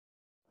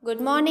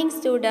Good morning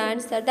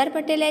student. Sardar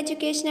Patel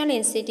educational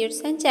institute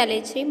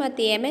સંચાલિત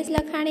Shrimati MS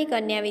લખાણી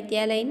કન્યા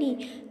વિદ્યાલયની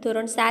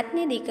ધોરણ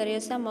 7ની દીકરીઓ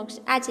સમક્ષ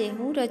આજે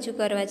હું રજૂ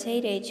કરવા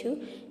જઈ રહી છું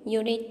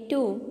UNIT-2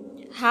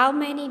 how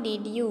many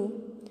did you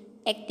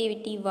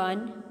activity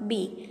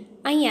 1B.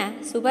 અહીંયા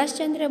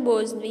સુભાષચંદ્ર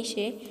બોઝ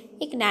વિશે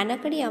એક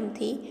નાનકડી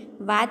અમથી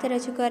વાત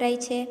રજૂ કરાઈ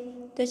છે.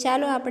 તો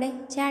ચાલો આપણે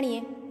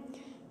જાણીએ.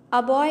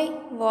 A boy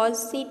was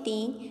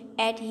sitting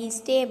at his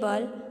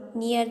table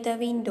near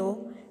the window.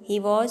 He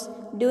was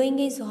doing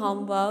his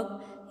homework.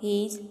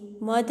 His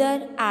mother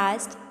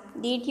asked,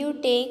 "Did you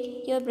take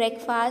your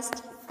breakfast?"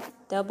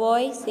 The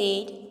boy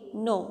said,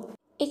 "No."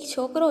 એક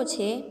છોકરો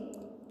છે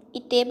એ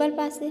ટેબલ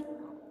પાસે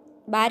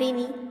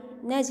બારીની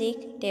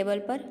નજીક ટેબલ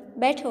પર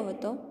બેઠો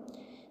હતો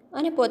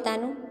અને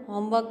પોતાનું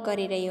હોમવર્ક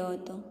કરી રહ્યો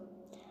હતો.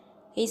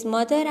 His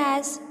mother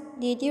asked,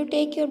 "Did you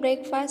take your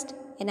breakfast?"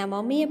 એના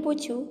મમ્મીએ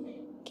પૂછ્યું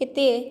કે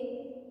તે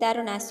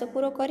તારો નાસ્તો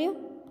પૂરો કર્યો?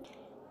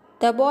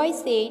 The boy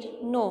said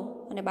no,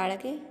 અને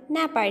બાળકે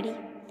ના પાડી.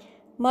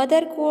 Mother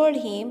called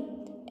him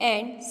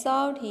and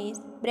served his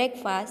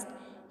breakfast.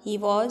 He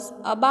was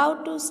about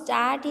to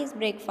start his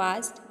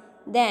breakfast.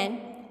 Then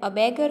a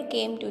beggar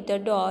came to the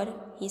door.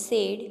 He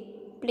said,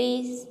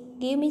 "Please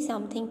give me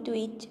something to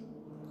eat."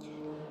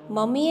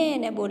 મમ્મીએ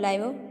એને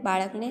બોલાવ્યો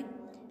બાળકને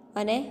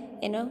અને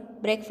એનો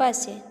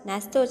બ્રેકફાસ્ટ છે,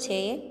 નાસ્તો છે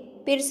એ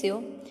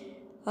પીરસ્યો.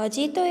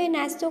 હજી તો એ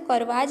નાસ્તો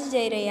કરવા જ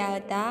જઈ રહ્યા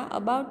હતા,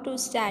 અબાઉટ ટુ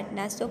સ્ટાર્ટ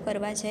નાસ્તો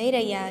કરવા જઈ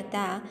રહ્યા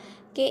હતા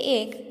કે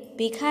એક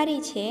ભિખારી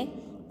છે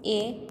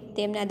એ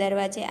તેમના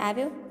દરવાજે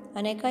આવ્યો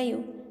અને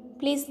કહ્યું,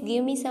 "please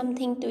give me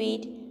something to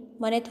it."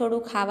 મને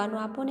થોડું ખાવાનું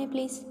આપો ને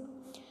please.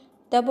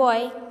 The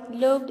boy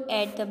લુક્ડ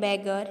at the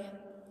beggar.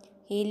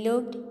 He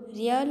લુક્ડ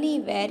really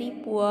very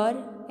poor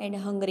and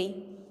hungry.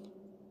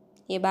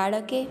 એ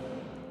બાળકે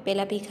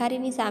પેલા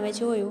ભિખારીની સામે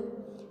જોયું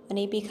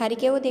અને એ ભિખારી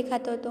કેવો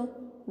દેખાતો હતો?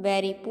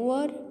 વેરી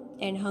પુઅર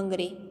એન્ડ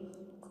હંગ્રી,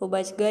 ખૂબ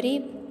જ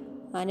ગરીબ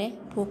અને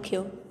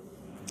ભૂખ્યો.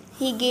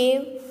 હી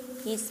gave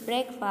his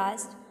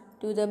breakfast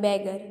to the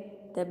beggar.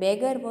 The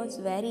beggar was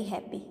very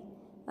happy.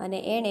 અને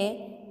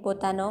એણે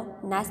પોતાનો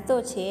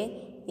નાસ્તો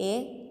છે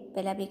એ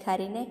પેલા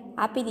ભિખારીને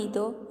આપી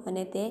દીધો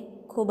અને તે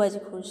ખૂબ જ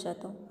ખુશ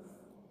હતો.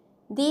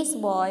 This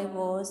boy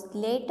was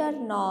letter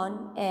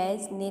known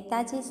as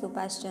Netaji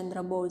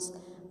Subhashchandra Bose.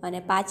 અને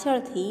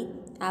પાછળથી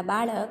આ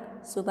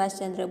બાળક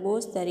સુભાષચંદ્ર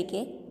બોઝ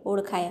તરીકે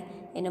ઓળખાયા.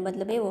 એનો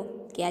મતલબ એવો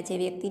કે આ જે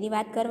વ્યક્તિની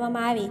વાત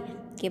કરવામાં આવી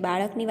કે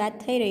બાળકની વાત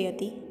થઈ રહી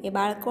હતી, એ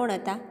બાળક કોણ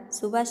હતા?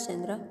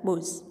 સુભાષચંદ્ર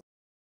બોઝ.